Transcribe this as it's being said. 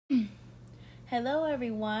Hello,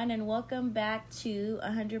 everyone, and welcome back to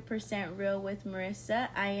 100% Real with Marissa.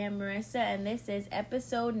 I am Marissa, and this is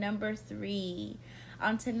episode number 3.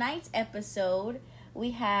 On tonight's episode,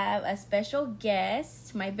 we have a special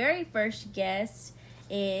guest. My very first guest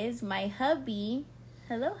is my hubby.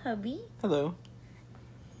 Hello, hubby. Hello.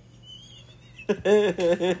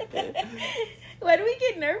 Why do we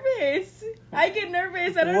get nervous? I get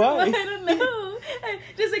nervous. I don't know. I don't know.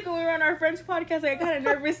 Just like when we were on our friend's podcast, I got kind of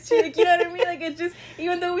nervous too. Like, you know what I mean? Like, it's just,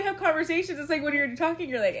 even though we have conversations, it's like when you're talking,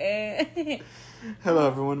 you're like, eh. Hello,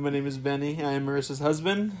 everyone. My name is Benny. I am Marissa's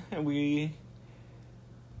husband, and we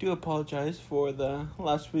do apologize for the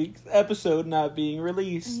last week's episode not being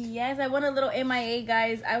released. Yes, I went a little MIA,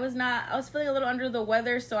 guys. I was feeling a little under the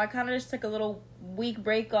weather, so I kind of just took a little week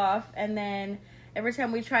break off, and then every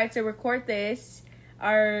time we tried to record this,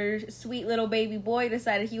 our sweet little baby boy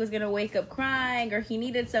decided he was going to wake up crying or he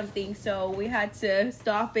needed something, so we had to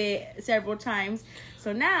stop it several times.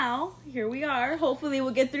 So now, here we are. Hopefully we'll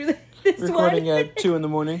get through this Recording one. at 2 in the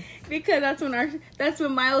morning. Because that's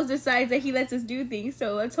when Miles decides that he lets us do things.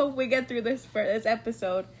 So let's hope we get through this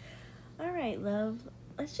episode. All right, love.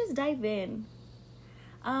 Let's just dive in.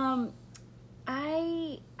 I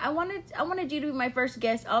wanted you to be my first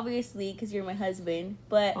guest, obviously, because you're my husband.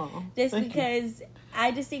 But just because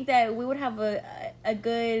I just think that we would have a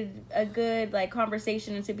good like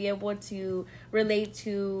conversation, and to be able to relate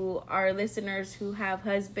to our listeners who have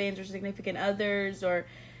husbands or significant others or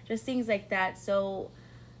just things like that. So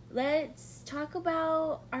let's talk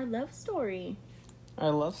about our love story.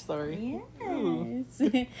 Our love story. Yes. Ooh.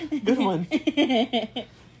 Good one.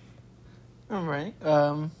 All right.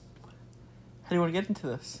 How do you want to get into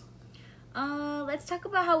this? Let's talk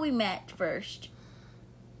about how we met first.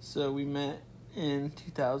 So we met in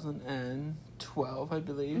 2012, I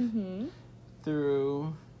believe, Mm-hmm.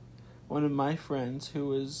 through one of my friends who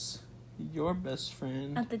was your best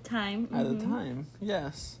friend At the time. At the time,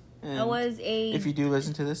 yes. And I was if you do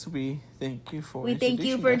listen to this, we thank you for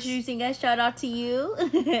introducing us. Shout out to you.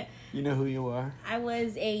 You know who you are. I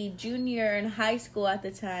was a junior in high school at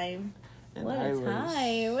the time. And what I a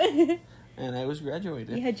time. And I was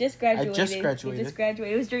graduated. You had just graduated. I just graduated. You just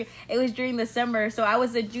graduated. It was during the summer, so I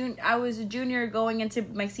was a junior going into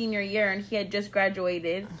my senior year, and he had just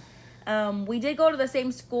graduated. We did go to the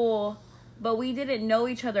same school, but we didn't know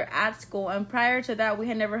each other at school. And prior to that, we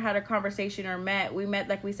had never had a conversation or met. We met,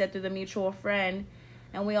 like we said, through the mutual friend,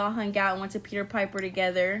 and we all hung out and went to Peter Piper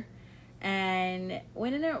together. And we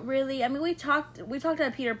didn't really. I mean, we talked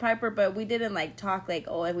at Peter Piper, but we didn't like talk like,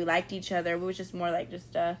 oh, we liked each other. It was just more like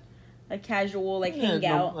just a casual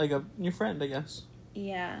hangout, like a new friend, I guess.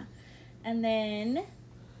 Yeah, and then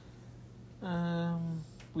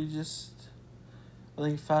we just, I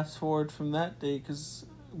think, fast forward from that day because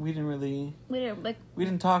we didn't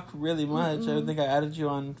talk really much. I think I added you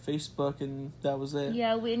on Facebook and that was it.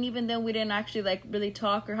 Yeah, and even then we didn't actually like really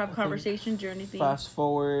talk or have conversations or anything. Fast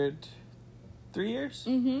forward 3 years.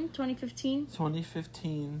 2015.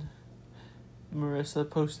 2015. Marissa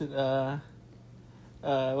posted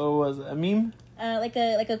what was it? A meme? Like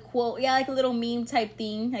a quote, yeah, like a little meme type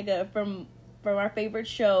thing, like from our favorite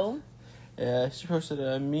show. Yeah, she posted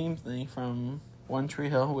a meme thing from One Tree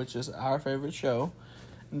Hill, which is our favorite show,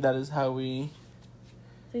 and that is how we.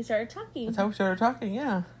 So we started talking. That's how we started talking.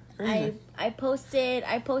 Yeah, crazy. I posted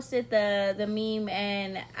the meme,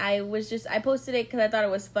 and I posted it because I thought it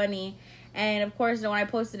was funny. And of course, when I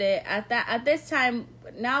posted it at this time,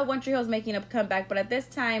 now One Tree Hill's making a comeback, but at this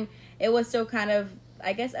time it was still kind of,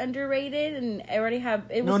 I guess, underrated, and I already have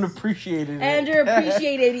it. No one appreciated it.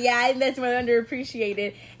 Underappreciated, yeah, and that's what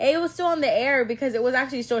underappreciated. It was still on the air because it was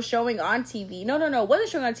actually still showing on TV. No, it wasn't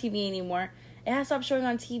showing on TV anymore. It had stopped showing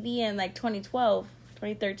on TV in like 2012,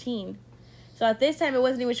 2013. So at this time, it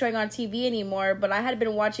wasn't even showing on TV anymore, but I had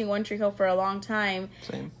been watching One Tree Hill for a long time.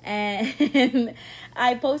 Same. And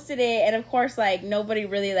I posted it, and of course, like, nobody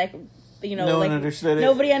really, like, no one understood it.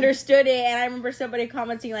 Nobody understood it, and I remember somebody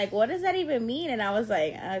commenting, like, what does that even mean? And I was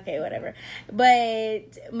like, okay, whatever.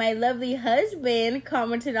 But my lovely husband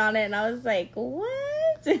commented on it, and I was like, what?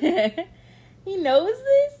 He knows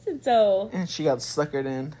this? And she got suckered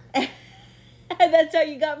in. That's how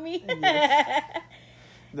you got me? Yes.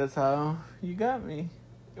 That's how you got me.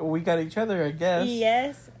 We got each other, I guess.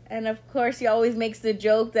 Yes. And of course, he always makes the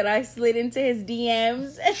joke that I slid into his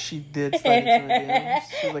DMs. She did slide into my DMs.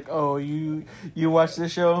 She's like, oh, you watch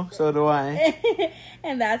this show? So do I.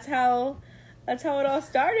 And that's how it all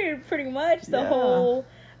started, pretty much. For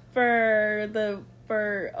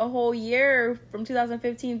a whole year, from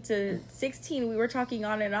 2015 to 16, we were talking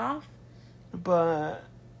on and off. But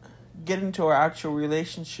getting to our actual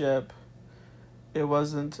relationship it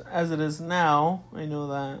wasn't as it is now. I know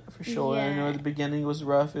that for sure. Yeah. I know at the beginning was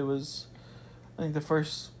rough. It was, I think the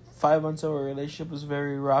first 5 months of our relationship was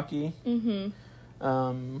very rocky. When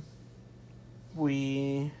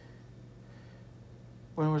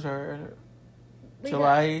was our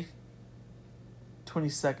July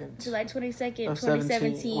 22nd. July 22nd,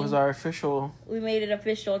 2017 was our official. We made it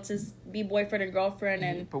official to be boyfriend and girlfriend,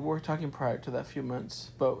 and but we're talking prior to that few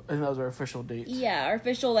months. But I think that was our official date. Yeah, our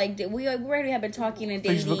official we already have been talking and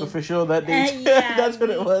dating. Facebook official that date. Yeah, that's what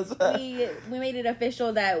it was. we made it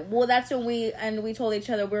official that's when we told each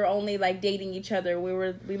other we were only like dating each other.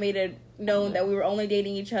 We made it known that we were only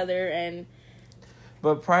dating each other and.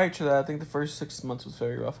 But prior to that, I think the first 6 months was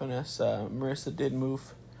very rough on us. Marissa did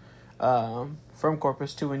move from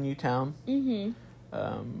Corpus to a new town.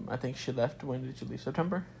 I think she left. When did you leave?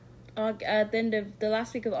 September? At the end of the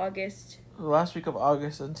last week of August. The last week of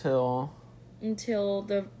August until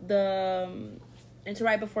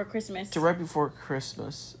right before Christmas. To right before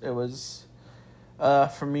Christmas. It was,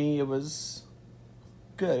 for me, it was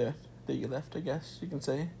good that you left, I guess you can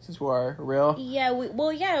say, since we are real. Yeah,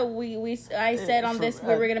 I said on this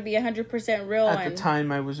we were going to be 100% real. At the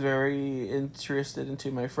time, I was very interested into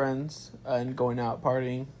my friends and going out,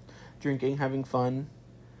 partying, drinking, having fun.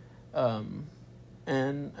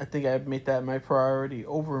 And I think I made that my priority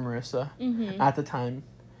over Marissa at the time.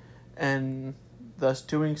 And thus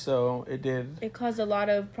doing so, it caused a lot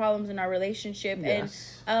of problems in our relationship.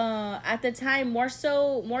 Yes. And at the time, more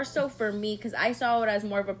so for me, because I saw it as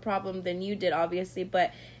more of a problem than you did, obviously,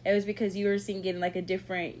 but it was because you were seeing it in like a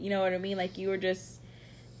different, you know what I mean, like you were just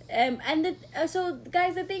so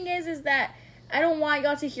guys, the thing is that I don't want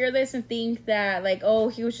y'all to hear this and think that like, oh,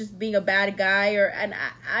 he was just being a bad guy, and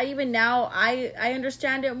I even now I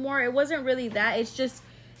understand it more. It wasn't really that. It's just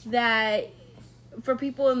that for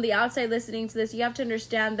people on the outside listening to this, you have to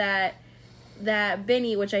understand that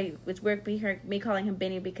Benny, it's weird me calling him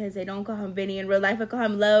Benny because they don't call him Benny in real life. I call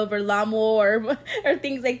him Love or Lamo or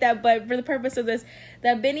things like that. But for the purpose of this,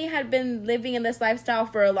 that Benny had been living in this lifestyle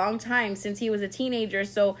for a long time since he was a teenager.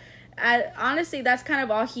 So honestly, that's kind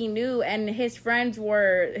of all he knew, and his friends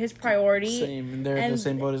were his priority. Same, they're in the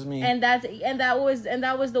same boat as me. And that was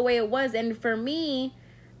the way it was. And for me,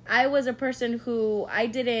 I was a person who I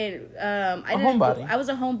was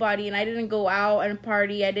a homebody, and I didn't go out and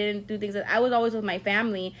party. I didn't do things. I was always with my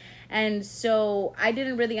family, and so I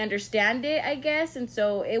didn't really understand it, I guess. And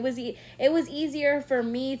so it was easier for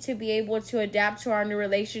me to be able to adapt to our new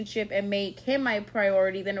relationship and make him my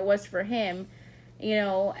priority than it was for him, you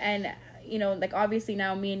know. And you know, like obviously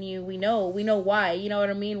now me and you, we know why. You know what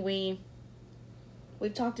I mean? We've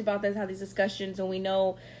talked about this, had these discussions, and we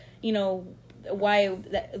know, you know,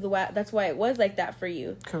 that's why it was like that for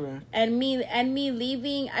you. Correct. And me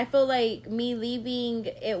leaving, I feel like me leaving,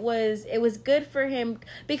 it was good for him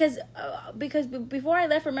because before I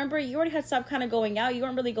left, remember, you already had stopped kind of going out. You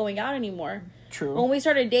weren't really going out anymore. True. When we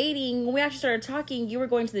started dating, when we actually started talking, you were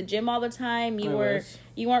going to the gym all the time. You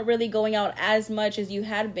weren't really going out as much as you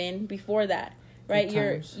had been before that. Right,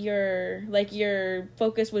 your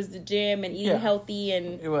focus was the gym and eating healthy,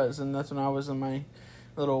 and it was, and that's when I was in my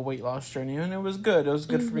little weight loss journey, and it was good. It was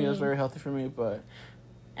good for me. It was very healthy for me, but.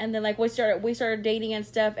 And then like we started dating and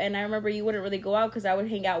stuff, and I remember you wouldn't really go out because I would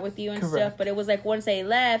hang out with you and stuff. But it was like once I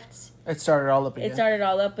left, it started all up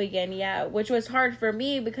again. Yeah, which was hard for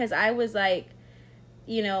me because I was like,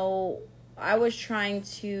 you know, I was trying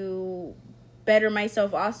to better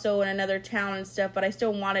myself also in another town and stuff, but I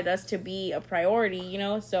still wanted us to be a priority, you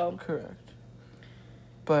know. So correct.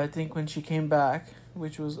 But I think when she came back,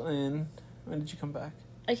 which was when did you come back?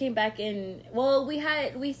 I came back in. Well, we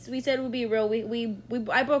said we'd be real.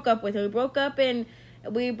 I broke up with him. We broke up in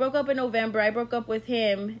November. I broke up with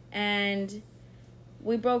him, and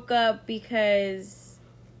we broke up because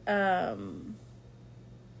a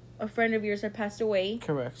friend of yours had passed away.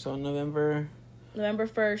 Correct. So November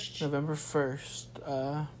 1st. November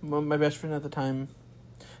 1st. My best friend at the time,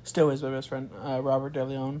 still is my best friend, Robert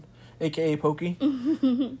DeLeon, aka Pokey.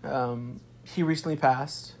 He recently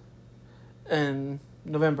passed. In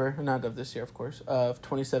November, not of this year, of course, of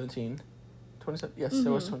 2017. Yes, it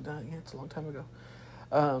was 20. Yeah, it's a long time ago.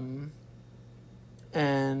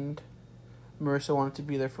 And Marissa wanted to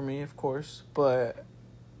be there for me, of course, but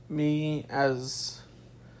me as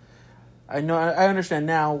I understand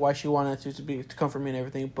now why she wanted to comfort me and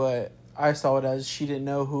everything, but I saw it as she didn't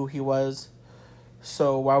know who he was,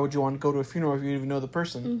 so why would you want to go to a funeral if you didn't even know the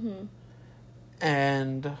person?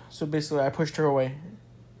 And so basically, I pushed her away.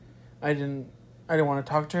 I didn't want to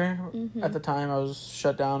talk to her at the time. I was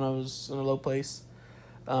shut down. I was in a low place.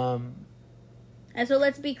 And so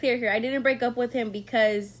let's be clear here. I didn't break up with him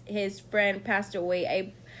because his friend passed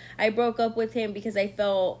away. I broke up with him because I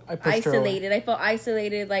felt isolated. I felt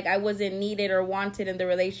isolated, like I wasn't needed or wanted in the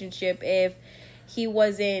relationship if he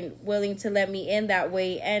wasn't willing to let me in that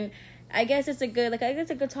way. And I guess it's a good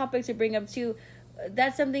topic to bring up too.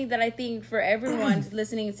 That's something that I think for everyone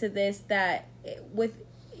listening to this, that with,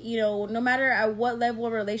 no matter at what level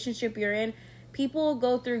of relationship you're in, people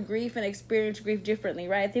go through grief and experience grief differently,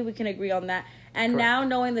 right? I think we can agree on that. And Correct. Now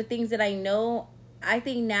knowing the things that I know, I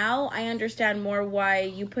think now I understand more why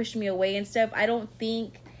you pushed me away and stuff. I don't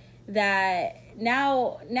think that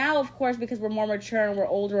now of course, because we're more mature and we're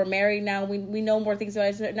older, we're married now, we know more things about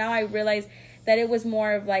it. So now I realize that it was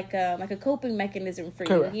more of like a coping mechanism for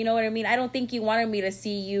Correct. you. You know what I mean? I don't think you wanted me to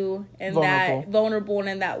see you in that vulnerable and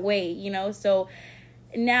in that way, so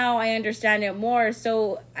now I understand it more.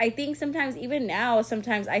 So I think sometimes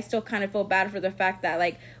I still kind of feel bad for the fact that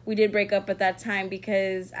like we did break up at that time,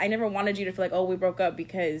 because I never wanted you to feel like, oh, we broke up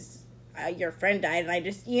because your friend died and I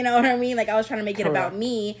just, you know what I mean? Like I was trying to make it about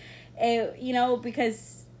me,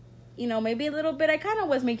 because, maybe a little bit I kind of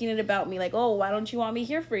was making it about me, like, oh, why don't you want me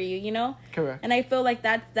here for you, Correct. And I feel like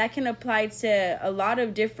that can apply to a lot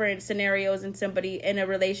of different scenarios in a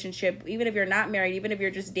relationship, even if you're not married, even if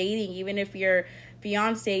you're just dating, even if you're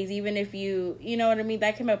fiancés, even if you know what I mean,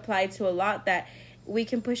 that can apply to a lot, that we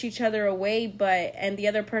can push each other away, and the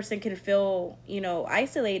other person can feel,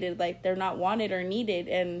 isolated, like they're not wanted or needed.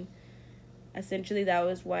 And essentially that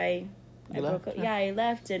was why I broke up. Yeah, I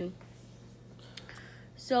left. And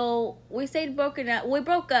so we stayed broken up. We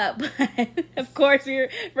broke up. Of course, we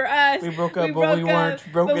broke up, but we weren't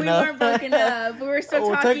broken up. We weren't broken up. We were still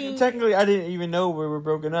talking. Technically, I didn't even know we were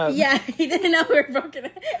broken up. Yeah, he didn't know we were broken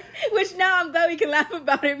up. Which now I'm glad we can laugh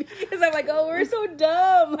about it, because I'm like, oh, we're so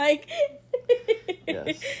dumb. Like,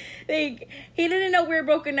 yes. Like, he didn't know we were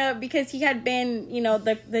broken up because he had been,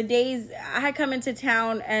 the days I had come into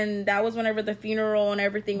town, and that was whenever the funeral and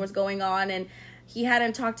everything was going on, and he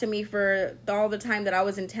hadn't talked to me for all the time that I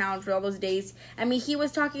was in town, for all those days. I mean, he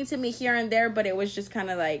was talking to me here and there, but it was just kind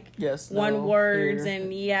of like one words here.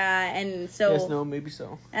 And yeah, and so yes, no, maybe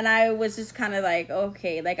so. And I was just kind of like,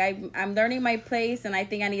 okay, like I'm learning my place, and I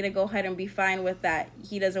think I need to go ahead and be fine with that.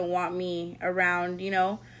 He doesn't want me around,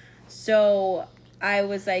 So I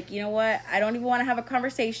was like, you know what? I don't even want to have a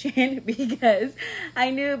conversation, because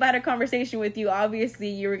I knew about a conversation with you. Obviously,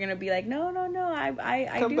 you were gonna be like, no, I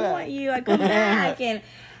do want you. I come back, and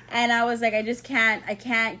I was like, I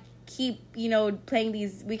can't keep, playing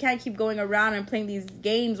these. We can't keep going around and playing these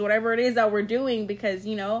games, whatever it is that we're doing, because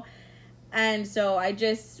And so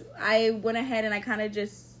I went ahead and I kind of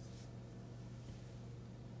just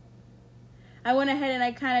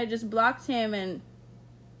blocked him. And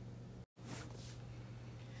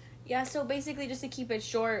yeah, so basically, just to keep it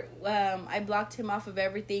short, I blocked him off of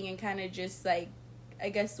everything and kind of just, like, I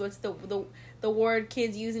guess what's the word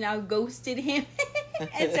kids use now, ghosted him.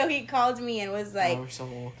 And so he called me and was like, oh, we're so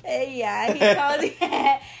old.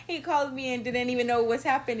 Yeah, he called me and didn't even know what was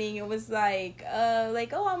happening. It was like,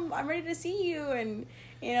 oh, I'm ready to see you, and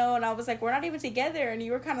and I was like, we're not even together, and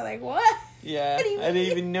you were kind of like, what? Yeah, I didn't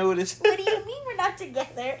even notice. What do you mean we're not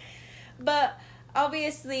together? But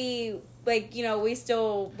obviously, like, we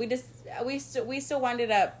still wound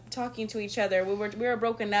up talking to each other. We were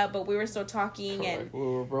broken up, but we were still talking. Correct. And we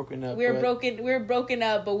were broken up. We were broken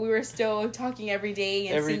up, but we were still talking every day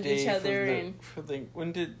and seeing each other. I think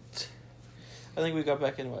we got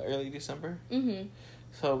back in early December. Mm-hmm.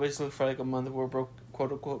 So basically, for like a month, we were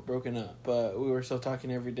quote unquote broken up, but we were still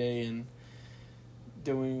talking every day and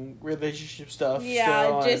doing relationship stuff.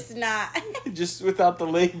 Yeah, just without the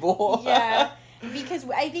label. Yeah. Because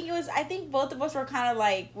I think both of us were kind of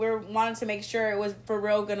like, we wanted to make sure it was for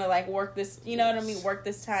real gonna like work this, you know what I mean, work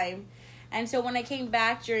this time. And so when I came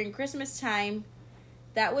back during Christmas time,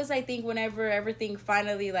 that was, I think, whenever everything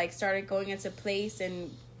finally like started going into place and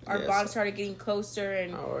our bond started getting closer.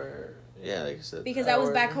 And like I said, because I was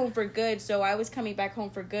back home for good, so I was coming back home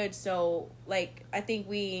for good. So like I think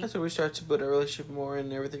that's when we started to build a relationship more,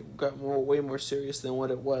 and everything got way more serious than what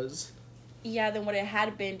it was. Yeah, than what it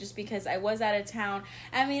had been, just because I was out of town.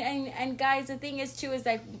 I mean, and guys, the thing is too, is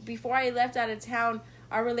that before I left out of town,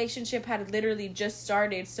 our relationship had literally just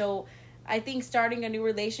started. So I think starting a new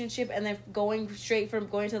relationship and then going straight from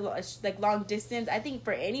going to like long distance, I think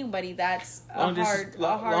for anybody that's a hard situation.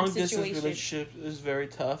 Long distance relationship is very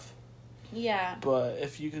tough. Yeah. But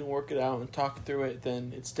if you can work it out and talk through it,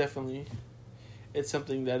 then it's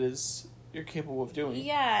something that is you're capable of doing.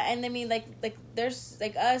 Yeah, and I mean, like there's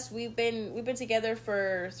like us. We've been together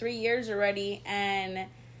for 3 years already, and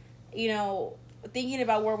thinking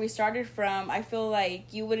about where we started from, I feel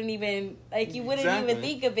like you wouldn't even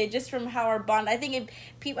think of it just from how our bond. I think if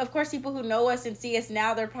people, of course, people who know us and see us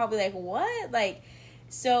now, they're probably like, what? Like,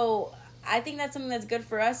 so I think that's something that's good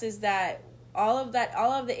for us, is that all of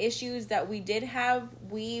the issues that we did have,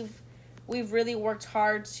 we've really worked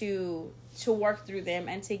hard to work through them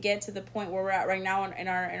and to get to the point where we're at right now in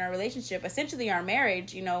our relationship, essentially our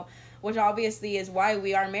marriage, you know, which obviously is why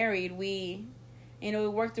we are married. We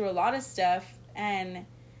worked through a lot of stuff. And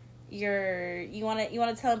you want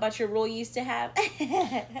to tell them about your rule you used to have?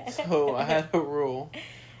 So I had a rule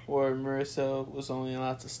where Marissa was only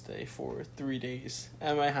allowed to stay for 3 days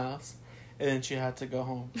at my house, and then she had to go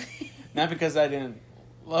home. Not because I didn't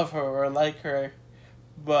love her or like her,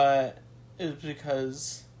 but it was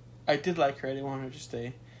because I did like her. I didn't want her to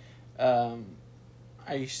stay.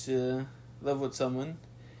 I used to live with someone,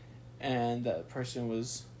 and that person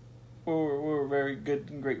was... We were very good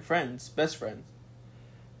and great friends, best friends.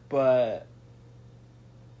 But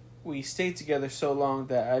we stayed together so long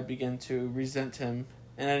that I began to resent him,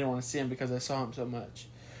 and I didn't want to see him because I saw him so much.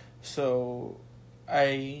 So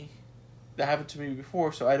that happened to me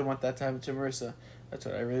before, so I didn't want that to happen to Marissa. That's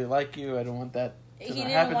what I really like you. I don't want that to not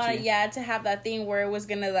happen to you. Yeah, to have that thing where it was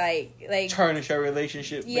gonna like tarnish our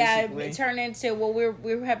relationship. Yeah, basically. Turn into what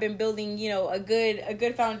we have been building. You know, a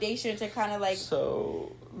good foundation to kind of like.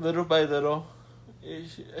 So little by little,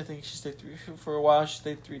 I think she stayed for a while. She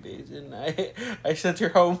stayed 3 days, and I sent her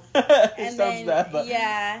home. It sounds bad, but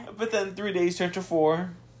yeah. But then 3 days turned to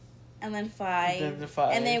 4. And then 5. And then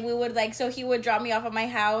 5. And then we would so he would drop me off at my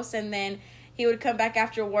house, and then he would come back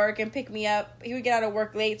after work and pick me up. He would get out of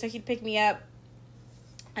work late, so he'd pick me up.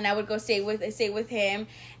 And I would go stay with him,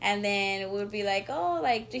 and then we would be like, oh,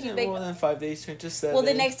 like, did he? Well, then 5 days turned to 7. Well,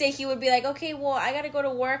 the next day he would be like, okay, well, I gotta go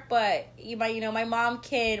to work, but my mom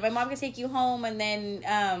can take you home, and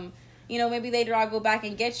then maybe later I'll go back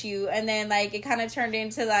and get you, and then like it kind of turned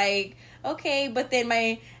into like, okay, but then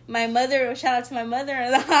my mother, shout out to my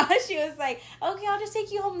mother-in-law, she was like, okay, I'll just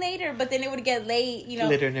take you home later, but then it would get late,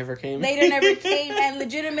 Later never came, and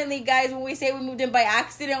legitimately, guys, when we say we moved in by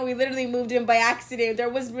accident, we literally moved in by accident. There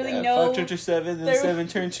was really no... 5 turned to 7, and 7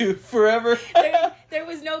 turned to forever. There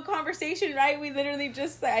was no conversation, right? We literally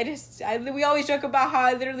just, we always joke about how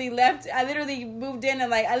I literally left. I literally moved in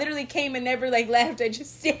and I literally came and never left. I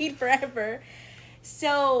just stayed forever.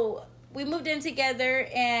 So we moved in together,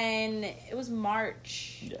 and it was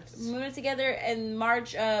March. Yes. We moved in together in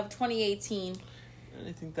March of 2018. And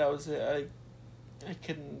I think that was it. I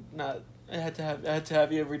couldn't not. I had to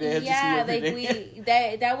have you every day. I had to see you every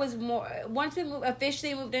day. that was more. Once we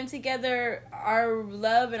officially moved in together, our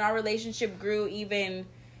love and our relationship grew even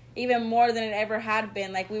more than it ever had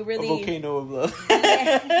been. Like, we really... A volcano of love.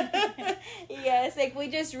 Yes, we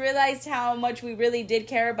just realized how much we really did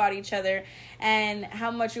care about each other, and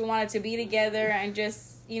how much we wanted to be together, and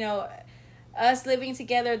just, us living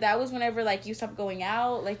together. That was whenever, you stopped going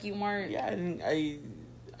out, you weren't... Yeah,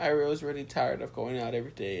 I was really tired of going out every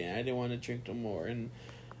day, and I didn't want to drink no more, and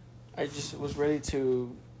I just was ready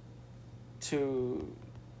to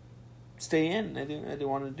stay in. I didn't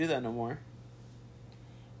want to do that no more.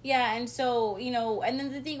 Yeah, and so, and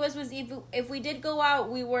then the thing was if we did go out,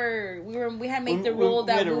 we had made the rule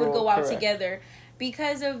that we would go out together,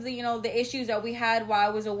 because of the issues that we had while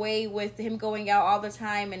I was away with him going out all the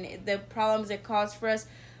time and the problems it caused for us.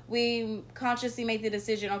 We consciously made the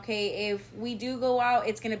decision, okay, if we do go out,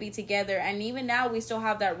 it's going to be together. And even now, we still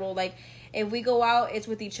have that rule. If we go out, it's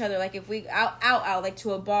with each other. If we out,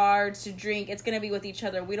 to a bar, to drink, it's going to be with each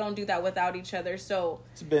other. We don't do that without each other. So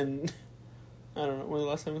it's been, I don't know, when the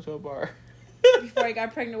last time I went to a bar? Before I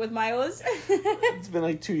got pregnant with Miles. It's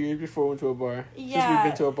been 2 years before I went to a bar. Yeah. Since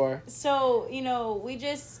we've been to a bar. So, we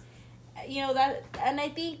just, that, and I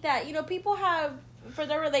think that, people have, for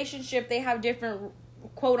their relationship, they have different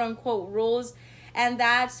quote unquote rules, and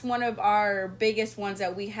that's one of our biggest ones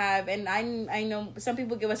that we have. And I know some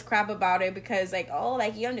people give us crap about it because you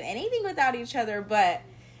don't do anything without each other, but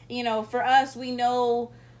for us, we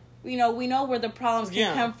know where the problems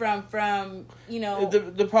can come from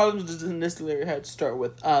the problems doesn't necessarily have to start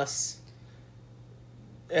with us.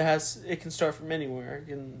 It can start from anywhere. It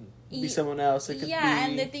can be someone else. It could be...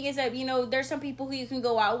 And the thing is that there's some people who you can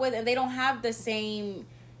go out with and they don't have the same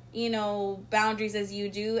boundaries as you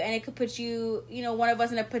do, and it could put you, one of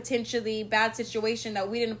us in a potentially bad situation that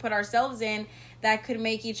we didn't put ourselves in, that could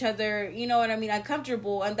make each other,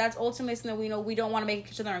 uncomfortable, and that's ultimately something we don't want to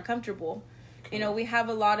make each other uncomfortable. Okay. We have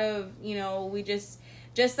a lot of,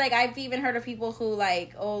 Just like I've even heard of people who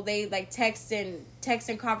like, oh, they like text and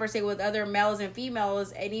conversate with other males and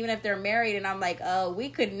females, and even if they're married, and I'm like, oh, we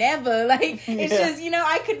could never. Like, it's just,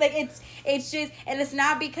 I could, like, it's just, and it's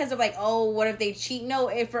not because of like, oh, what if they cheat?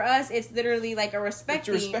 No, for us, it's literally like a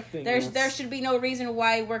respecting. There should be no reason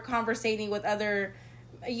why we're conversating with other,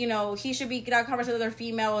 he should be not conversing with other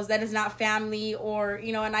females that is not family, or,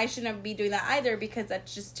 and I shouldn't be doing that either, because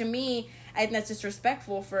that's just, to me, I think that's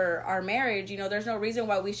disrespectful for our marriage. There's no reason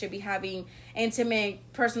why we should be having intimate,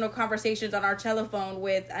 personal conversations on our telephone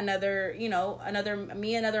with another male,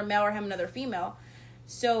 or him, another female.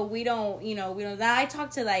 So we don't. Now I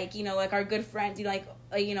talk to like our good friends.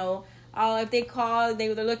 If they call,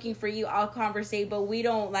 they're looking for you, I'll conversate, but we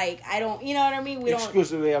don't, like, I don't, you know what I mean? We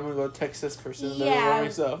exclusively, I'm gonna go text this person. Yeah,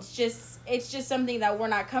 it's just something that we're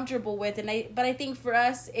not comfortable with, but I think for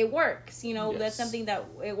us, it works, yes. That's something that,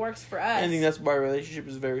 it works for us. I think that's why our relationship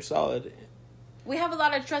is very solid. We have a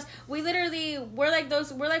lot of trust. We're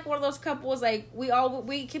like one of those couples, like, we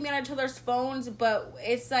can be on each other's phones, but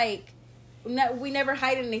it's like, we never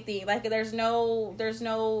hide anything. Like, there's no,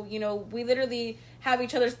 we literally have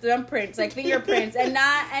each other's thumbprints, like fingerprints, and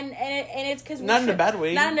it's because not in a bad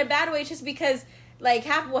way. Not in a bad way. It's just because, like,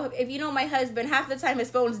 if you know my husband, half the time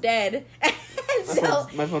his phone's dead.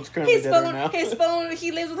 My phone's currently dead right now. His phone,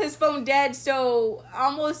 he lives with his phone dead. So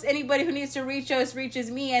almost anybody who needs to reach us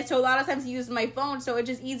reaches me, and so a lot of times he uses my phone. So it's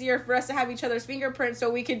just easier for us to have each other's fingerprints,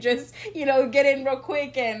 so we could just get in real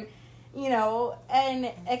quick and. And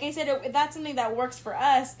like I said, that's something that works for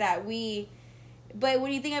us, but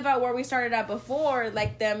when you think about where we started at before,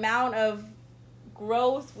 like the amount of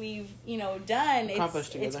growth we've, done,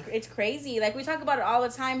 it's crazy. Like we talk about it all the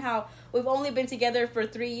time, how we've only been together for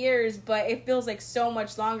 3 years, but it feels like so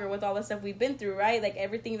much longer with all the stuff we've been through, right? Like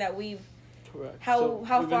everything that we've, correct. How we've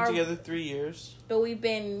far been together 3 years, but we've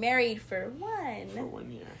been married for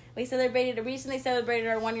 1 year. We recently celebrated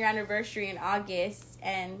our 1 year anniversary in August,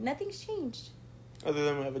 and nothing's changed. Other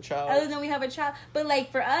than we have a child. But,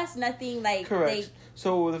 like, for us, nothing, like... Correct.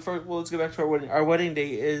 So, let's get back to our wedding. Our wedding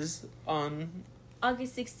date is on...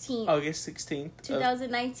 August 16th.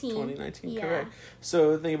 2019. 2019, yeah. Correct.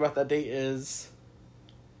 So, the thing about that date is...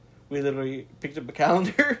 We literally picked up a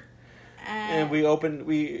calendar. And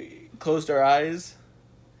we closed our eyes.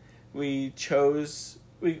 We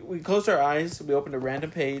closed our eyes, we opened a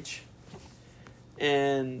random page,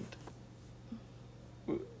 and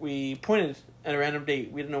we pointed at a random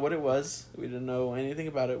date. We didn't know what it was. We didn't know anything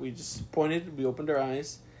about it. We just pointed, we opened our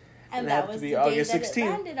eyes. And that was the day August 16th. That it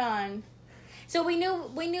landed on. So we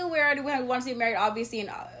knew we already wanted to be married, obviously,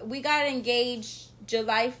 and we got engaged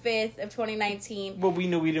July 5th of 2019. But we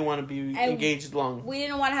knew we didn't want to be engaged long. We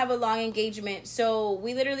didn't want to have a long engagement. So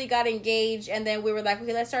we literally got engaged, and then we were like,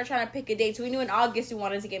 okay, let's start trying to pick a date. So we knew in August we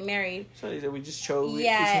wanted to get married. So we just chose, we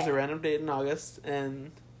chose a random date in August,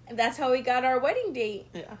 and that's how we got our wedding date.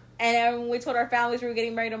 Yeah. And when we told our families we were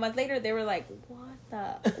getting married a month later, they were like,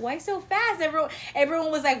 why so fast?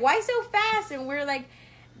 Everyone was like, why so fast? And we're like,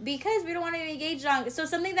 because we don't want to be engaged long. So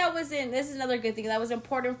something that this is another good thing that was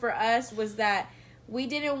important for us, was that we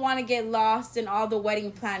didn't want to get lost in all the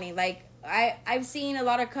wedding planning. Like, I've seen a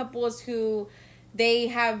lot of couples who they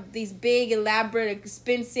have these big, elaborate,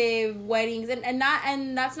 expensive weddings, and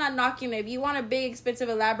that's not knocking it. If you want a big, expensive,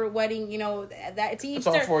 elaborate wedding, that to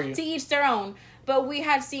each their own. But we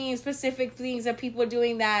have seen specific things of people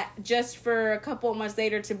doing that just for a couple of months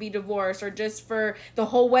later to be divorced, or just for the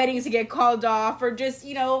whole wedding to get called off, or just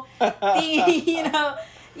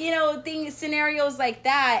scenarios like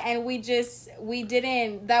that. And we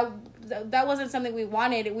didn't, that wasn't something we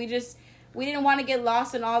wanted. We didn't want to get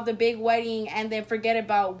lost in all the big wedding and then forget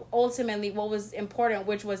about ultimately what was important,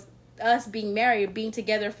 which was us being married, being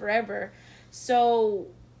together forever. So,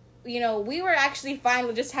 we were actually fine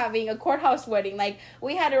with just having a courthouse wedding. Like,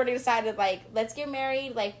 we had already decided, like, let's get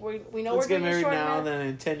married. Like, we know we're doing a short now, and then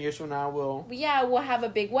in 10 years from now, we'll have a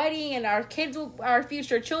big wedding, and our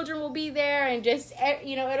future children will be there, and just,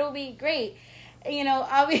 it'll be great.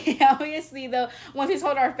 Obviously, though, once we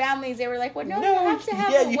told our families, they were like, well, no, you have to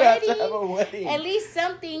have a wedding. At least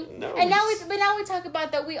something. No, and now we talk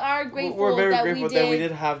about that. We are grateful. We're very grateful that we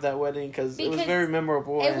did have that wedding, because it was very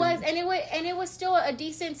memorable. It was still a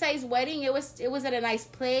decent sized wedding. It was at a nice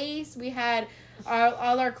place. We had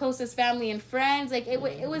all our closest family and friends. Like, it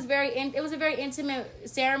was a very intimate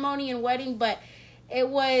ceremony and wedding, but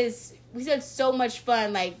we had so much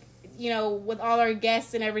fun, like, with all our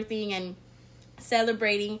guests and everything, and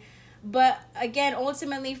celebrating. But again,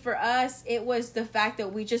 ultimately for us, it was the fact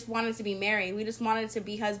that we just wanted to be married. We just wanted to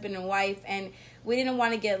be husband and wife, and we didn't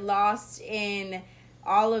want to get lost in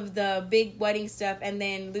all of the big wedding stuff and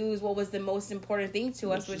then lose what was the most important thing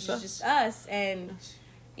to us, which is just us. And,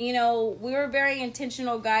 you know, we were very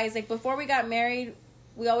intentional guys. Like, before we got married,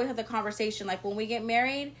 we always had the conversation, like, when we get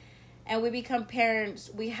married and we become parents,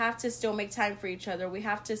 we have to still make time for each other. We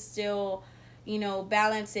have to still, you know,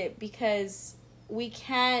 balance it, because we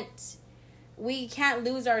can't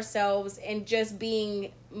lose ourselves in just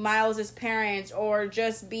being Miles's parents or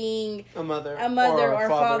just being a mother or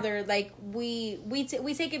father. Like, we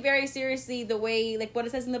take it very seriously, the way, like, what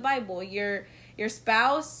it says in the Bible, your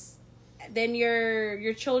spouse, then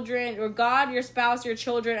your children, or God, your spouse, your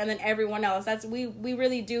children, and then everyone else. That's we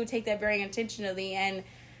really do take that very intentionally. And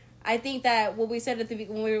I think that what we said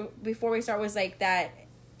before we start was like that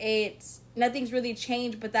nothing's really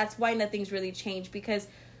changed, but that's why nothing's really changed, because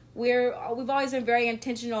we've always been very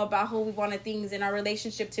intentional about who we wanted things in our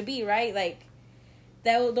relationship to be, right? Like,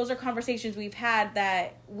 those are conversations we've had,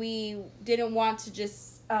 that we didn't want to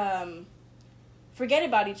just forget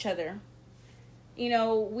about each other. You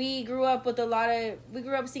know, we grew up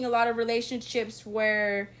seeing a lot of relationships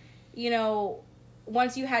where, you know,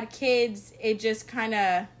 once you had kids, it just kind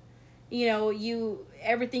of, you know,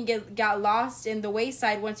 everything got lost in the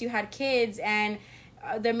wayside once you had kids, and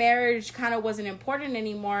the marriage kind of wasn't important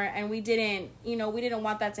anymore, and we didn't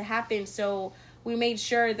want that to happen. So we made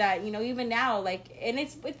sure that, you know, even now, like, and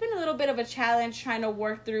it's been a little bit of a challenge trying to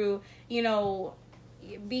work through, you know,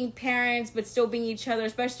 being parents but still being each other,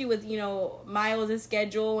 especially with, you know, Miles'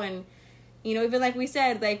 schedule. And, you know, even like we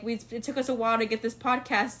said, like, it took us a while to get this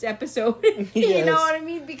podcast episode. Yes. You know what I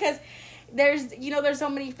mean? Because there's so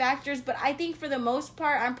many factors, but I think for the most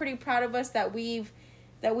part, I'm pretty proud of us that we've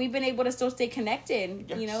been able to still stay connected.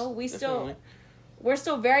 Yes, you know, we're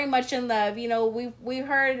still very much in love. You know,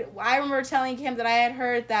 I remember telling him that I had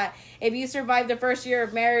heard that if you survive the first year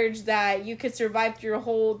of marriage, that you could survive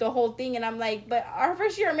through the whole thing. And I'm like, but our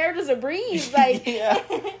first year of marriage is a breeze. Like,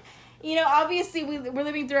 you know, obviously we're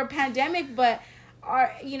living through a pandemic, but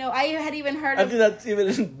I had even heard. I think that's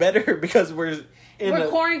even better, because we're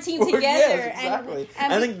quarantined together. Yes, exactly.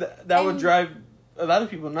 And I think that would drive a lot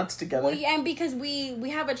of people nuts together. Well, yeah, and because we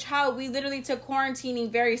have a child, we literally took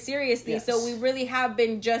quarantining very seriously. Yes. So we really have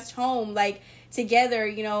been just home, like, together,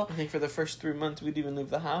 you know. I think for the first 3 months, we didn't even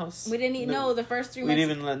leave the house. We didn't know the first 3 months. We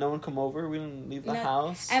didn't even let no one come over. We didn't leave the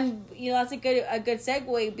house. And, you know, that's a good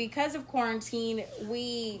segue. Because of quarantine,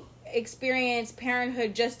 we experienced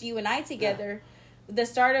parenthood, just you and I together. Yeah. The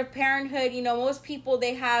start of parenthood, you know, most people,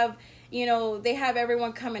 they have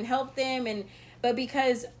everyone come and help them. But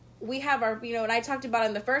because we have our, you know, and I talked about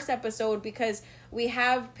in the first episode, because we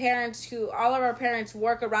have parents all of our parents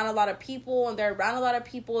work around a lot of people, and they're around a lot of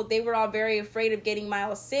people. They were all very afraid of getting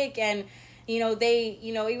Miles sick, and, you know, they,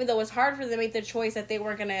 you know, even though it was hard for them to make the choice that they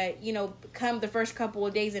weren't going to, you know, come the first couple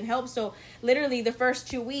of days and help. So literally the first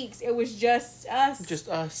 2 weeks, it was just us.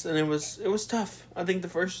 And it was tough. I think the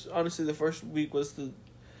first week was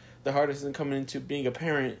the hardest, and coming into being a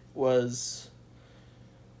parent was,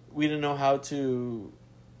 we didn't know how to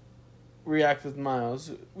react with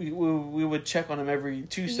Miles. We would check on him every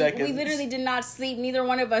 2 seconds. We literally did not sleep, neither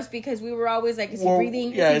one of us, because we were always like, is he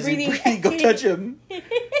breathing? Yeah, is he breathing? Go touch him.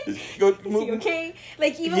 Go move. Is he okay?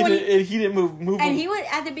 Like, even he didn't move. And he would,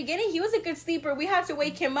 at the beginning, he was a good sleeper. We had to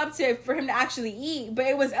wake him up for him to actually eat. But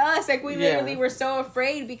it was us. Like, we literally were so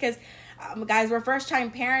afraid, because guys, we're first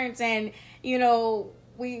time parents, and, you know,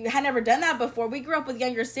 we had never done that before. We grew up with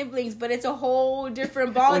younger siblings, but it's a whole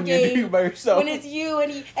different ball game you're by yourself. When it's you,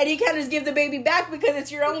 and you can't just give the baby back because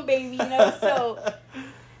it's your own baby, you know. So,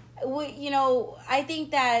 you know, I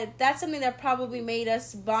think that's something that probably made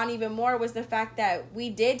us bond even more, was the fact that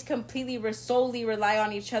we did completely solely rely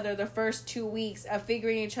on each other the first 2 weeks of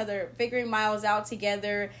figuring Miles out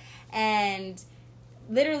together, and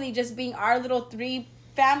literally just being our little three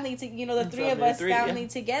family to, you know, the three of us family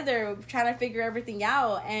together, trying to figure everything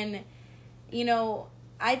out. And, you know,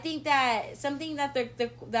 I think that something that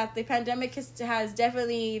the pandemic has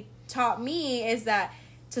definitely taught me is that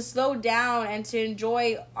to slow down and to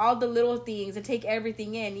enjoy all the little things and take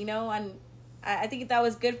everything in, you know. And I think that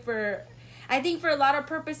was good for a lot of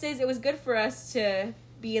purposes. It was good for us to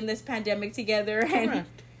be in this pandemic together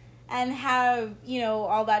and have, you know,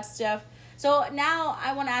 all that stuff. So now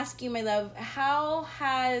I want to ask you, my love, how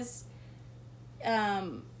has,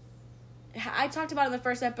 I talked about in the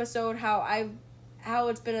first episode how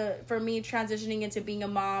it's been for me transitioning into being a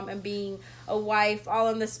mom and being a wife, all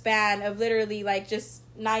in the span of literally like just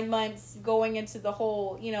 9 months going into the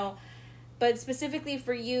whole, you know. But specifically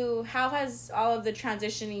for you, how has all of the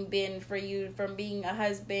transitioning been for you from being a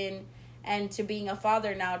husband and to being a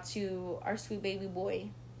father now to our sweet baby boy?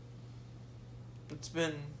 It's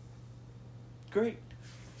been great.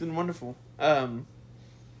 been wonderful.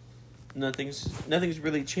 Nothing's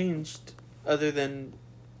really changed other than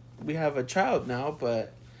we have a child now,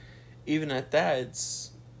 but even at that,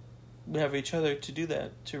 we have each other to do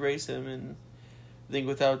that, to raise him, and I think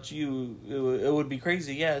without you, it would be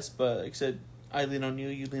crazy, yes, but like I said, I lean on you,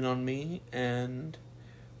 you lean on me, and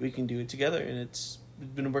we can do it together, and it's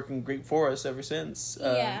been working great for us ever since.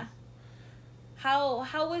 Yeah. How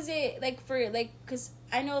was it, like, because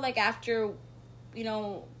I know, like, after,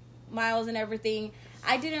 Miles and everything,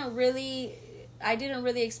 I didn't really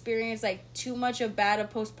experience, like, too much of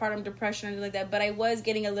postpartum depression or anything like that, but I was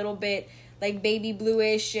getting a little bit, like, baby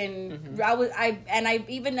bluish, and I'm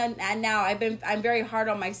very hard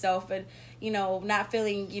on myself, and, not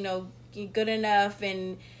feeling, good enough,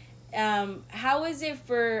 and, how is it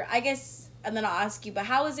for, I guess, and then I'll ask you, but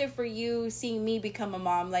how is it for you seeing me become a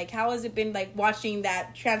mom? Like, how has it been, like, watching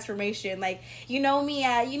that transformation? Like, you knew me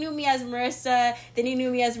as Marissa, then you knew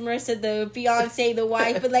me as Marissa, the fiance, the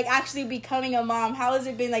wife, but, like, actually becoming a mom, how has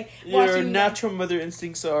it been, like, watching your natural mother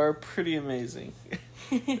instincts are pretty amazing.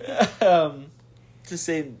 To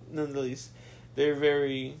say none the least. They're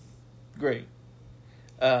very great.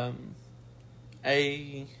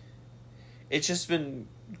 It's just been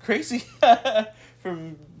crazy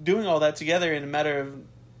from doing all that together in a matter of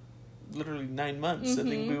literally 9 months. I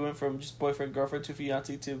think we went from just boyfriend, girlfriend to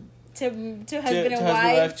fiance to husband and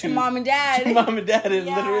wife to mom and dad. To mom and dad, and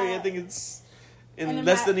literally I think it's in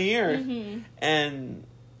less than a year. And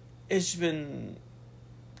it's been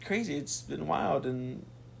crazy. It's been wild, and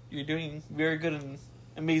you're doing very good and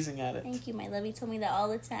amazing at it. Thank you, my love. You told me that all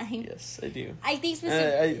the time. Yes, I do. I think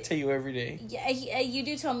I tell you every day. Yeah, you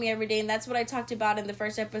do tell me every day, and that's what I talked about in the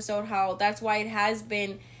first episode, how that's why it has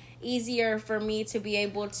been easier for me to be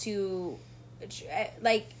able to,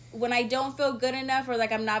 like, when I don't feel good enough, or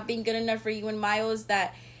like I'm not being good enough for you and Miles,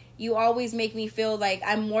 that you always make me feel like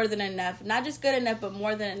I'm more than enough. Not just good enough, but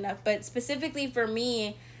more than enough. But specifically for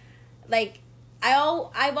me, like,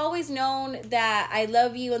 I've always known that I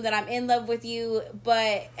love you and that I'm in love with you,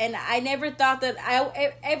 and I never thought that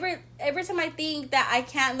every time I think that I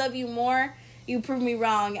can't love you more, you prove me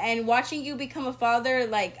wrong. And watching you become a father,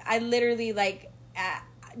 like, I literally, like,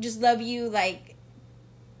 just love you, like,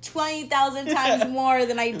 20,000 times more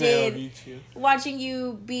than I did watching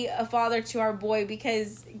you be a father to our boy,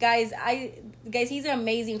 because guys, he's an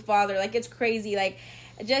amazing father. Like, it's crazy. Like,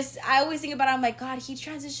 I always think about it, I'm like, God, he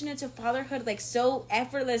transitioned into fatherhood, like, so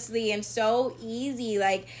effortlessly and so easy.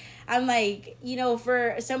 Like, I'm like,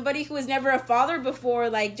 for somebody who was never a father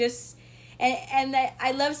before, like, just, and that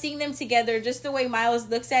I love seeing them together, just the way Miles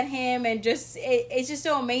looks at him, and just, it's just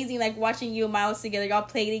so amazing, like, watching you and Miles together. Y'all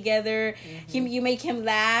play together, you make him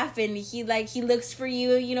laugh, and he looks for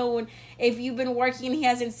you, when, if you've been working and he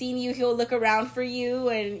hasn't seen you, he'll look around for you.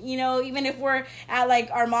 And, even if we're at, like,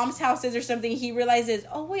 our mom's houses or something, he realizes,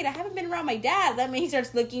 oh, wait, I haven't been around my dad. That means he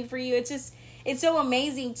starts looking for you. It's just, it's so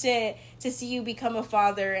amazing to see you become a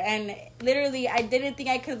father. And literally, I didn't think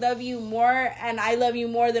I could love you more, and I love you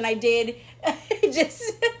more than I did just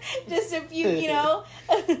a few,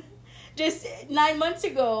 just 9 months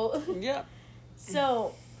ago. Yeah.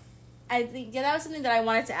 So I think, that was something that I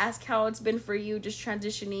wanted to ask, how it's been for you, just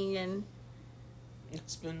transitioning. And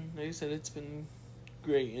it's been, like I said, it's been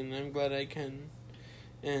great, and I'm glad I can,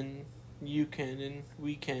 and you can, and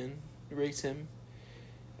we can raise him.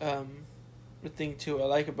 The thing too I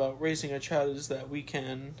like about raising a child is that we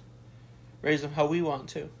can raise them how we want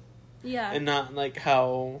to. Yeah. And not like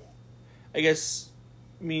how, I guess,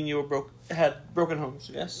 me and you had broken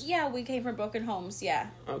homes, yes? Yeah, we came from broken homes,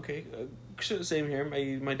 yeah. Okay, same here.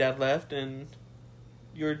 My dad left, and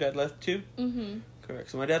your dad left too? Mm-hmm.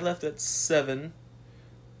 Correct. So my dad left at 7,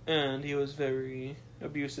 and he was very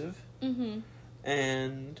abusive. Mm-hmm.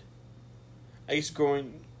 And I used to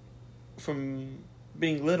growing from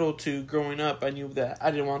being little to growing up, I knew that I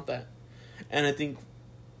didn't want that. And I think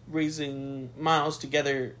raising Miles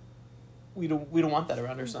together, we don't want that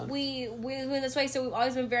around our son. We that's why, so we've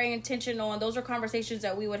always been very intentional, and those are conversations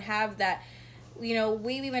that we would have, that,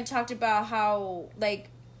 we've even talked about how, like,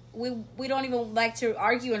 we don't even like to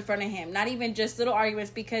argue in front of him, not even just little arguments,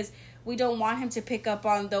 because we don't want him to pick up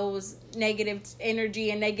on those negative energy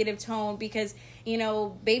and negative tone, because,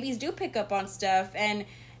 babies do pick up on stuff. And,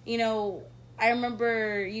 I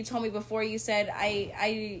remember you told me before, you said,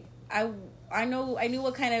 I knew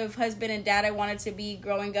what kind of husband and dad I wanted to be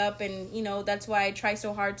growing up, and, that's why I try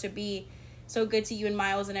so hard to be so good to you and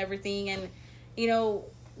Miles and everything. And,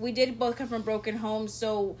 we did both come from broken homes.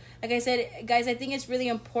 So, like I said, guys, I think it's really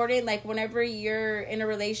important, like, whenever you're in a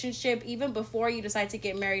relationship, even before you decide to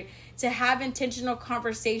get married, to have intentional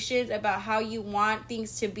conversations about how you want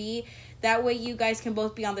things to be. That way you guys can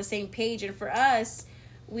both be on the same page. And for us,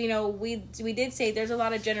 we did say there's a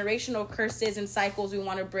lot of generational curses and cycles we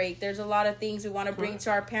want to break. There's a lot of things we want to bring to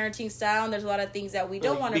our parenting style, and there's a lot of things that we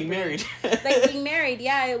don't want to bring. Being married. Like being married,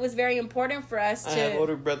 yeah, it was very important for us to... I have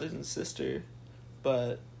older brothers and sister,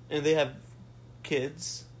 and they have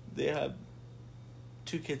kids. They have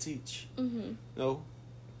 2 kids each. Mm-hmm. No,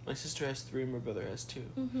 my sister has 3, my brother has 2.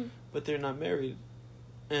 Mm-hmm. But they're not married.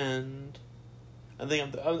 And I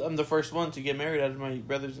think I'm the first one to get married out of my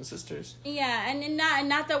brothers and sisters. Yeah, and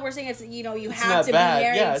not that we're saying it's it's have to bad. be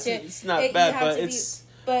married. Yeah, to, it's not bad, but it's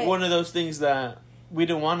one of those things that we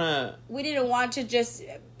didn't want to. We didn't want to just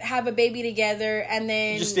have a baby together and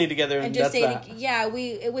then just stay together and just stay. That.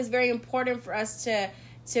 It was very important for us to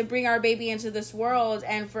bring our baby into this world,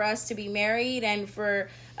 and for us to be married, and for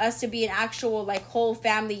us to be an actual like whole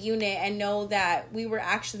family unit and know that we were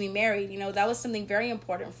actually married. That was something very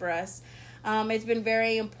important for us. It's been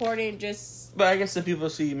very important just... But I guess some people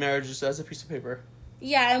see marriage just as a piece of paper.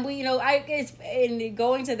 Yeah, and in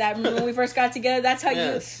going to that, when we first got together, that's how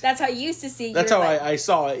you used to see it. That's how I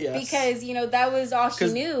saw it, yes. Because, that was all he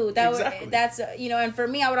knew. Exactly. That's and for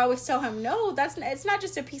me, I would always tell him, no, it's not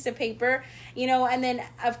just a piece of paper, and then,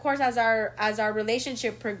 of course, as our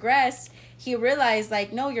relationship progressed, he realized,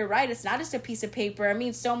 like, no, you're right, it's not just a piece of paper, it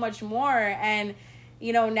means so much more, and,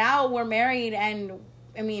 now we're married, and,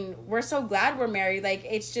 we're so glad we're married, like,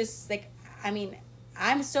 it's just, like,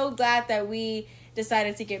 I'm so glad that we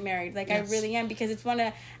decided to get married. Like, yes. I really am, because it's one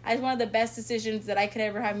of the best decisions that I could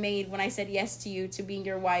ever have made when I said yes to you, to being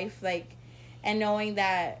your wife, like, and knowing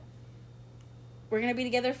that we're gonna be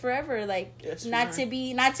together forever. Like, yes, not to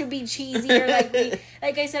be cheesy or like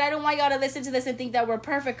like I said, I don't want y'all to listen to this and think that we're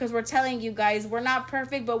perfect, because we're telling you guys we're not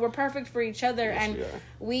perfect, but we're perfect for each other. Yes, and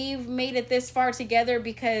we've made it this far together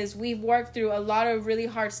because we've worked through a lot of really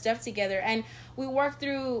hard stuff together, and we worked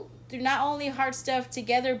through not only hard stuff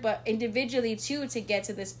together, but individually too, to get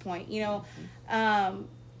to this point. It'll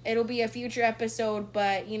be a future episode,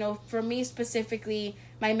 but for me specifically,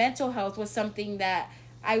 my mental health was something that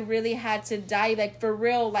I really had to dive, like, for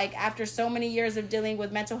real, like, after so many years of dealing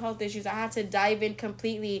with mental health issues, I had to dive in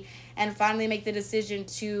completely and finally make the decision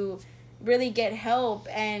to really get help.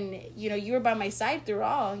 And you were by my side through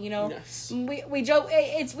all. Yes. We joke,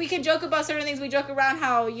 we can joke about certain things. We joke around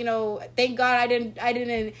how thank God I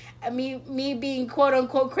didn't me being quote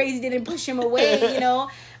unquote crazy didn't push him away.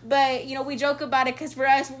 But we joke about it because for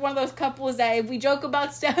us, we're one of those couples that if we joke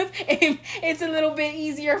about stuff, it's a little bit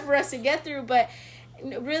easier for us to get through. But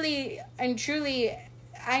really and truly,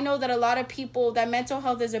 I know that a lot of people, that mental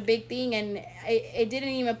health is a big thing, and it didn't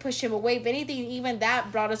even push him away. If anything, even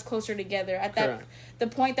that brought us closer together. At that, the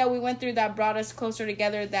point that we went through, that brought us closer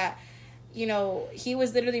together, that, he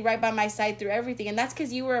was literally right by my side through everything. And that's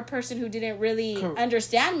because you were a person who didn't really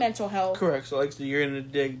understand mental health. Correct. So, you're going to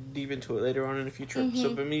dig deep into it later on in the future. Mm-hmm.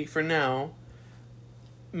 So, but me, for now,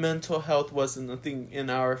 mental health wasn't a thing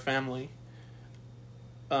in our family.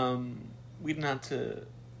 We didn't have to,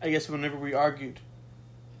 I guess, whenever we argued,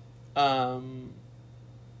 me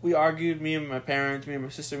and my parents, me and my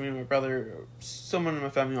sister, me and my brother, someone in my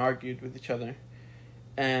family argued with each other,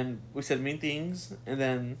 and we said mean things, and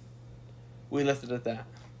then we left it at that,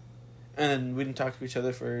 and then we didn't talk to each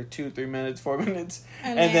other for 2, 3 minutes, 4 minutes,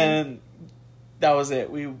 and then that was it.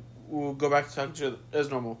 We'll go back to talking to each other as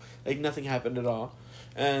normal, like nothing happened at all.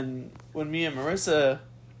 And when me and Marissa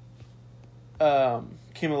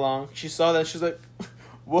came along, she saw that, she was like,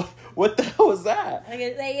 what the hell was that? Like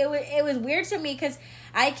it was weird to me, because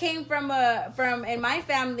I came from in my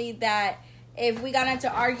family that if we got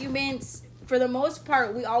into arguments, for the most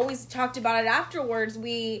part, we always talked about it afterwards.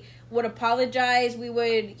 We would apologize. We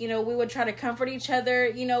would try to comfort each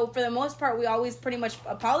other. For the most part, we always pretty much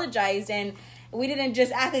apologized, and we didn't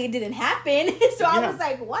just act like it didn't happen. So I was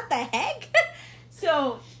like, what the heck?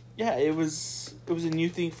 So yeah, it was a new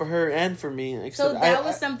thing for her and for me. So that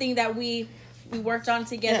was something that we worked on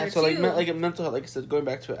together. Yeah, so too. like mental health, like I said, going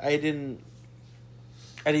back to it, I didn't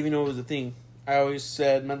even know it was a thing. I always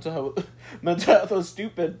said mental health was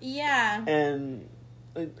stupid. Yeah. And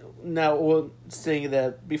now, saying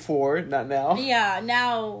that before, not now. Yeah,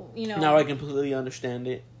 now, Now I completely understand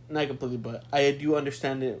it. Not completely, but I do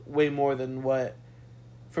understand it way more than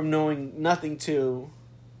from knowing nothing to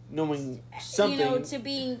knowing something. To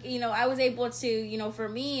being, I was able to, for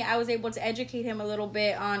me, I was able to educate him a little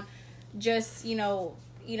bit on just,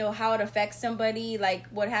 how it affects somebody, like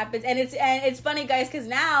what happens. And it's funny, guys, because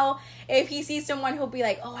now if he sees someone, he'll be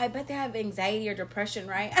like, oh, I bet they have anxiety or depression,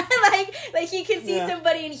 right? like he can see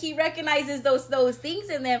somebody and he recognizes those things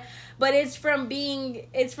in them. But it's from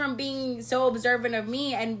being so observant of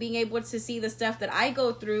me and being able to see the stuff that I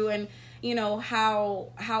go through, and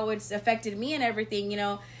how it's affected me and everything,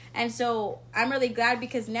 And so I'm really glad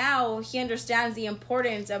because now he understands the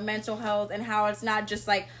importance of mental health and how it's not just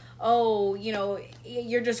like, oh,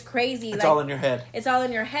 you're just crazy. It's all in your head. It's all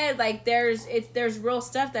in your head. Like there's real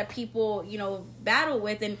stuff that people, battle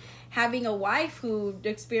with, and having a wife who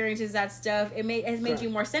experiences that stuff, has made Correct. you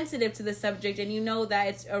more sensitive to the subject, and that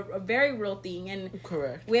it's a very real thing. And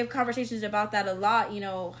correct. We have conversations about that a lot,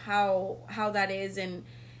 how that is. And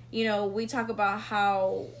we talk about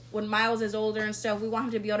how when Miles is older and stuff, we want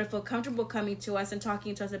him to be able to feel comfortable coming to us and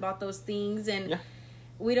talking to us about those things. And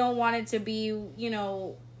we don't want it to be,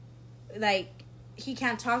 like he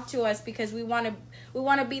can't talk to us, because we want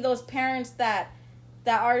to be those parents that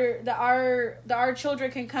our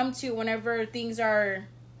children can come to whenever things are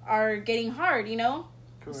getting hard,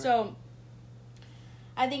 Correct. So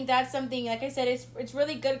I think that's something, like I said, it's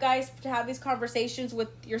really good, guys, to have these conversations with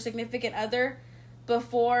your significant other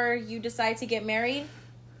before you decide to get married.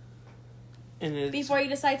 And before you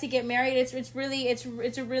decide to get married, it's a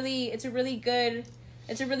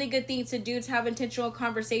really good thing to do, to have intentional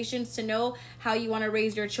conversations, to know how you want to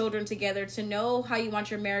raise your children together, to know how you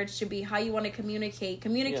want your marriage to be, how you want to communicate.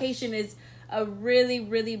 Communication is a really,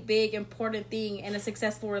 really big, important thing in a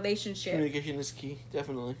successful relationship. Communication is key,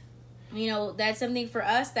 definitely. That's something for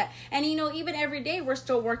us and even every day we're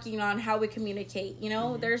still working on how we communicate.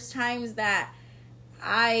 There's times that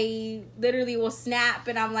I literally will snap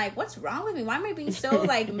and I'm like, what's wrong with me? Why am I being so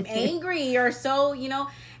angry or so,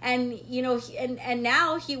 and and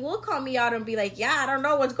now he will call me out and be like, yeah, I don't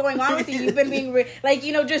know what's going on with you. You've been being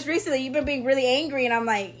just recently you've been being really angry. And I'm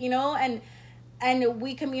like, and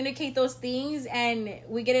we communicate those things and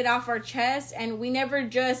we get it off our chest, and we never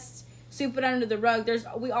just sweep it under the rug.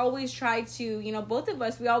 We always try to, both of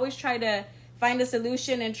us, we always try to find a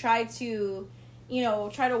solution and try to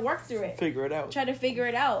work through it. Figure it out. Try to figure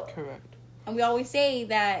it out. Correct. And we always say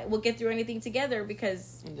that we'll get through anything together,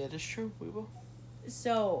 because... And that is true. We will.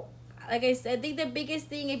 So, like I said, I think the biggest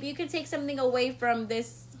thing, if you could take something away from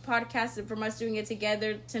this podcast and from us doing it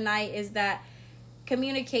together tonight, is that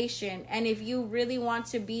communication. And if you really want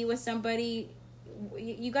to be with somebody,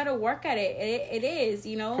 you got to work at it. It is,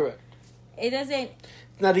 Correct. It doesn't...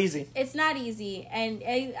 Not easy. It's not easy, and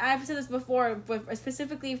I've said this before, but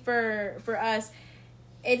specifically for us,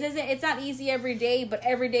 it's not easy every day, but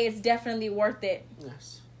every day it's definitely worth it.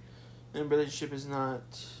 Yes, and relationship is not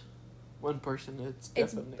one person.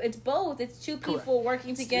 It's both. It's two people Correct.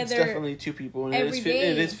 working together. It's definitely two people, and every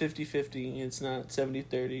day. It is 50-50. It's not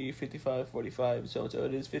 70-30, 55-45. So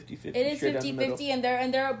it is 50-50. It is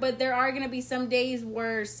 50-50, but there are going to be some days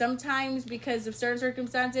where sometimes, because of certain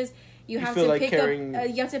circumstances, you have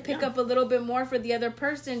to pick up a little bit more for the other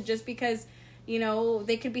person, just because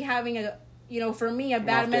they could be having for me, a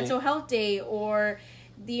bad mental health day, or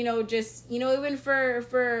just even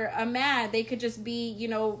for a man, they could just be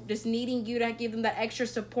just needing you to give them that extra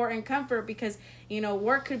support and comfort, because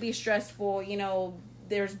work could be stressful,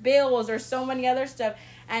 there's bills or so many other stuff,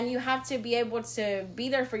 and you have to be able to be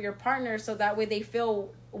there for your partner, so that way they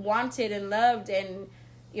feel wanted and loved and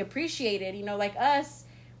appreciated. Like us,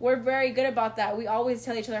 we're very good about that. We always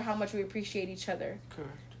tell each other how much we appreciate each other.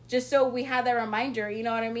 Correct. Just so we have that reminder, you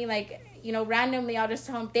know what I mean? Like, randomly I'll just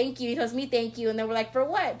tell him thank you. He tells me thank you. And then we're like, for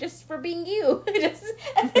what? Just for being you.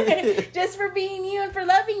 just for being you and for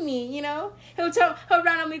loving me, He'll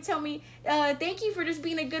randomly tell me, thank you for just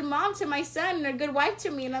being a good mom to my son and a good wife to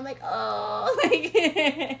me. And I'm like, oh.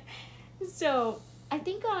 So I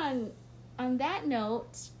think on that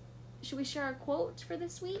note, should we share a quote for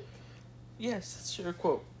this week? Yes, let's share a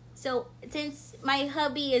quote. So, since my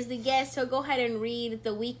hubby is the guest, he'll go ahead and read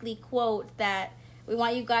the weekly quote that we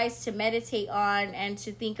want you guys to meditate on and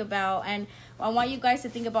to think about. And I want you guys to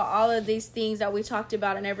think about all of these things that we talked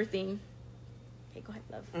about and everything. Okay, go ahead,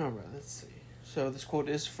 love. All right, let's see. So, this quote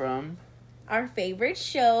is from... our favorite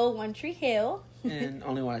show, One Tree Hill. And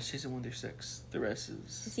only watch season 1 through 6. The rest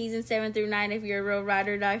is... season 7 through 9 if you're a real ride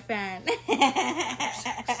or die fan.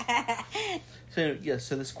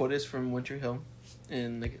 So this quote is from One Tree Hill.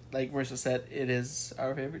 And like Marissa said, it is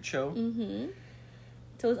our favorite show. Mm-hmm.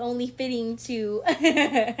 So it's only fitting to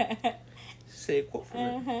say a quote from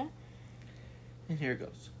it. And here it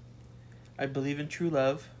goes. I believe in true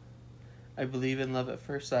love. I believe in love at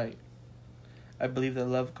first sight. I believe that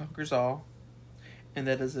love conquers all. And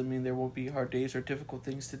that doesn't mean there won't be hard days or difficult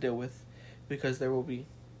things to deal with, because there will be.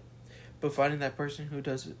 But finding that person who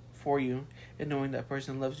does it for you and knowing that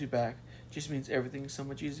person loves you back just means everything is so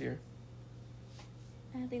much easier.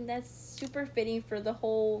 I think that's super fitting for the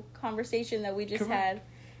whole conversation that we just Correct. had.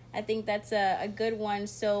 I think that's a good one.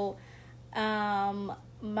 So,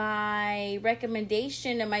 my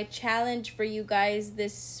recommendation and my challenge for you guys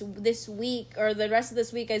this week or the rest of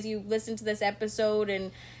this week as you listen to this episode,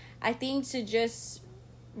 and I think to just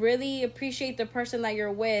really appreciate the person that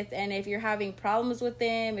you're with, and if you're having problems with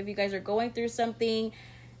them, if you guys are going through something,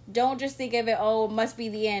 don't just think of it, oh, it must be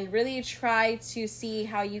the end. Really try to see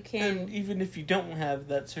how you can... And even if you don't have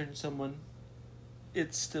that certain someone,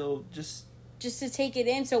 it's still just to take it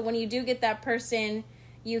in, so when you do get that person,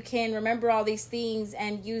 you can remember all these things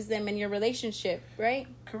and use them in your relationship, right?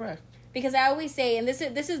 Correct. Because I always say, and this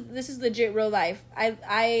is legit real life.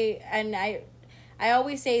 I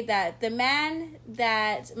always say that the man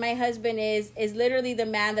that my husband is literally the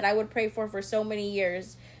man that I would pray for so many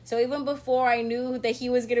years. So even before I knew that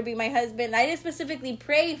he was gonna be my husband, I didn't specifically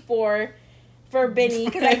pray for Benny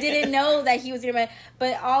because I didn't know that he was gonna be.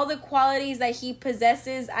 But all the qualities that he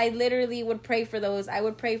possesses, I literally would pray for those. I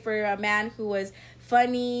would pray for a man who was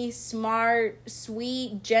funny, smart,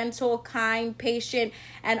 sweet, gentle, kind, patient,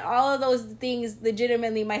 and all of those things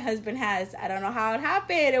legitimately my husband has. I don't know how it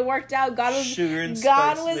happened. It worked out. God was sugar and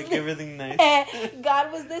spice, make everything nice.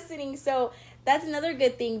 God was listening. So that's another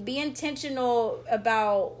good thing. Be intentional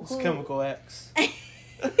about who... It's Chemical X.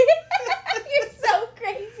 You're so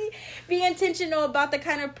crazy. Be intentional about the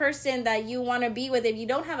kind of person that you want to be with. If you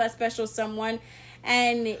don't have a special someone,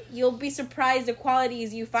 and you'll be surprised the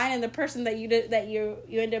qualities you find in the person that you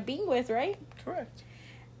end up being with, right? Correct.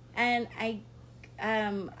 And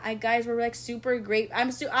I guys were like super great.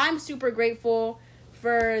 I'm super grateful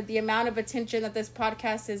for the amount of attention that this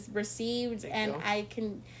podcast has received. Thank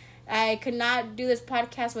you. I could not do this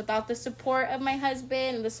podcast without the support of my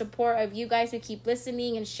husband and the support of you guys who keep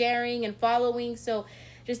listening and sharing and following. So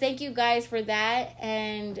just thank you guys for that.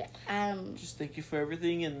 And just thank you for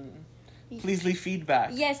everything, and please leave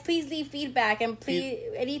feedback. Yes, please leave feedback, and please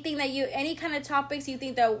any kind of topics you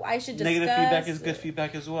think that I should discuss. Negative feedback is good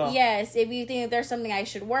feedback as well. Yes, if you think there's something I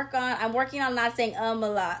should work on, I'm working on not saying a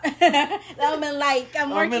lot. I'm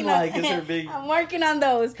working on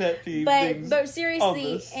those. Pet peeve things. But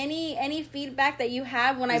seriously, any feedback that you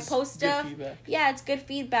have when I post stuff, it's good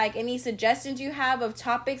feedback. Any suggestions you have of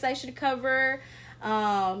topics I should cover,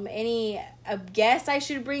 any guests I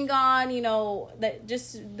should bring on, that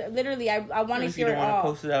just literally I want to hear it all. If you don't want to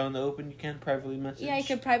post it out in the open, you can privately message. Yeah, you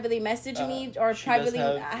can privately message me, or privately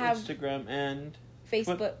have Instagram and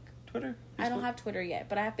Facebook. Twitter. I don't have Twitter yet,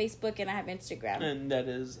 but I have Facebook and I have Instagram. And that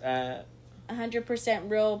is at 100%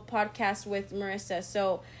 Real Podcast with Marissa.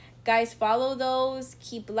 So guys, follow those,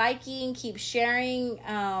 keep liking, keep sharing.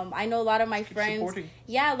 I know a lot of my friends supporting.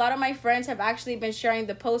 Yeah, a lot of my friends have actually been sharing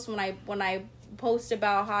the post when I post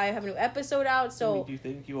about how I have a new episode out. So we do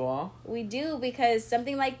thank you all. We do, because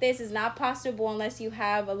something like this is not possible unless you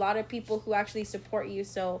have a lot of people who actually support you.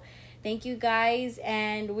 So thank you guys,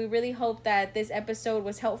 and we really hope that this episode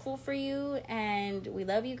was helpful for you, and we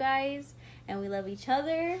love you guys and we love each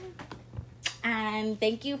other. And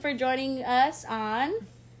thank you for joining us on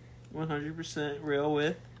 100% Real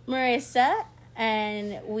with Marissa,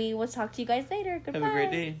 and we will talk to you guys later. Goodbye. Have a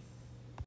great day.